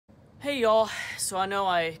Hey y'all, so I know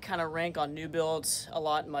I kind of rank on new builds a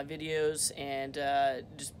lot in my videos, and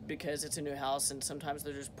just because it's a new house and sometimes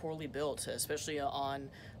they're just poorly built, especially on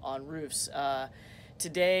roofs.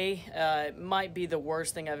 Today might be the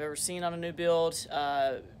worst thing I've ever seen on a new build.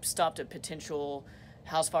 Stopped a potential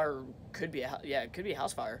house fire. Could be it could be a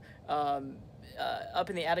house fire. Up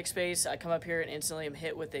in the attic space, I come up here and instantly am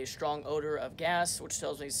hit with a strong odor of gas, which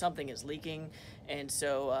tells me something is leaking. And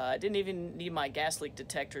so I didn't even need my gas leak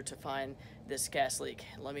detector to find this gas leak.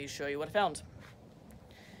 Let me show you what I found.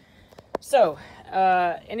 So,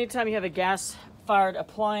 anytime you have a gas-fired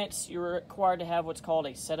appliance, you're required to have what's called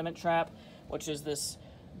a sediment trap, which is this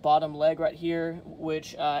bottom leg right here,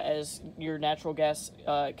 which as your natural gas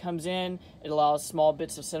comes in, it allows small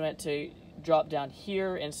bits of sediment to drop down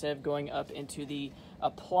here instead of going up into the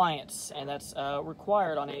appliance, and that's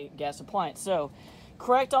required on a gas appliance. So,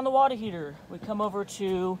 correct on the water heater, we come over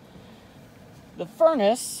to the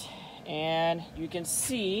furnace, and you can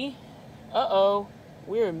see,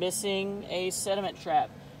 we're missing a sediment trap.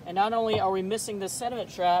 And not only are we missing the sediment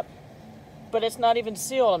trap, but it's not even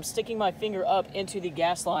sealed. I'm sticking my finger up into the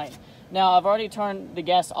gas line. Now, I've already turned the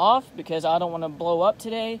gas off because I don't want to blow up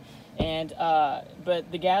today, and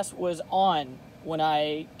but the gas was on when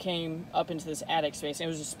I came up into this attic space, and it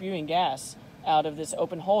was just spewing gas out of this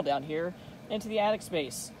open hole down here into the attic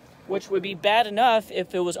space, which would be bad enough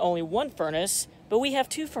if it was only one furnace, but we have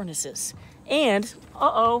two furnaces. And,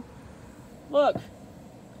 look,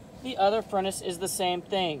 the other furnace is the same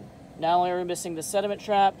thing. Not only are we missing the sediment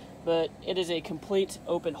trap, but it is a complete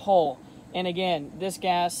open hole. And again, this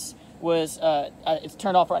gas was, it's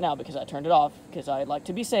turned off right now because I turned it off because I like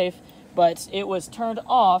to be safe, but it was turned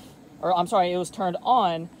off, or I'm sorry, it was turned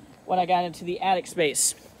on when I got into the attic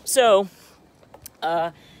space. So,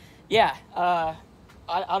 yeah, I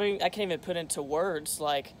can't even put into words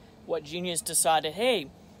like what genius decided, hey,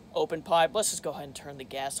 open pipe, let's just go ahead and turn the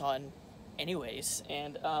gas on anyways.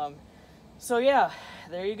 And so yeah,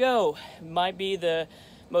 there you go. Might be the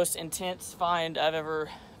most intense find I've ever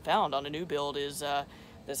found on a new build is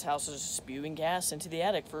this house is spewing gas into the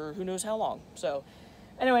attic for who knows how long. So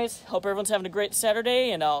anyways, hope everyone's having a great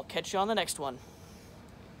Saturday, and I'll catch you on the next one.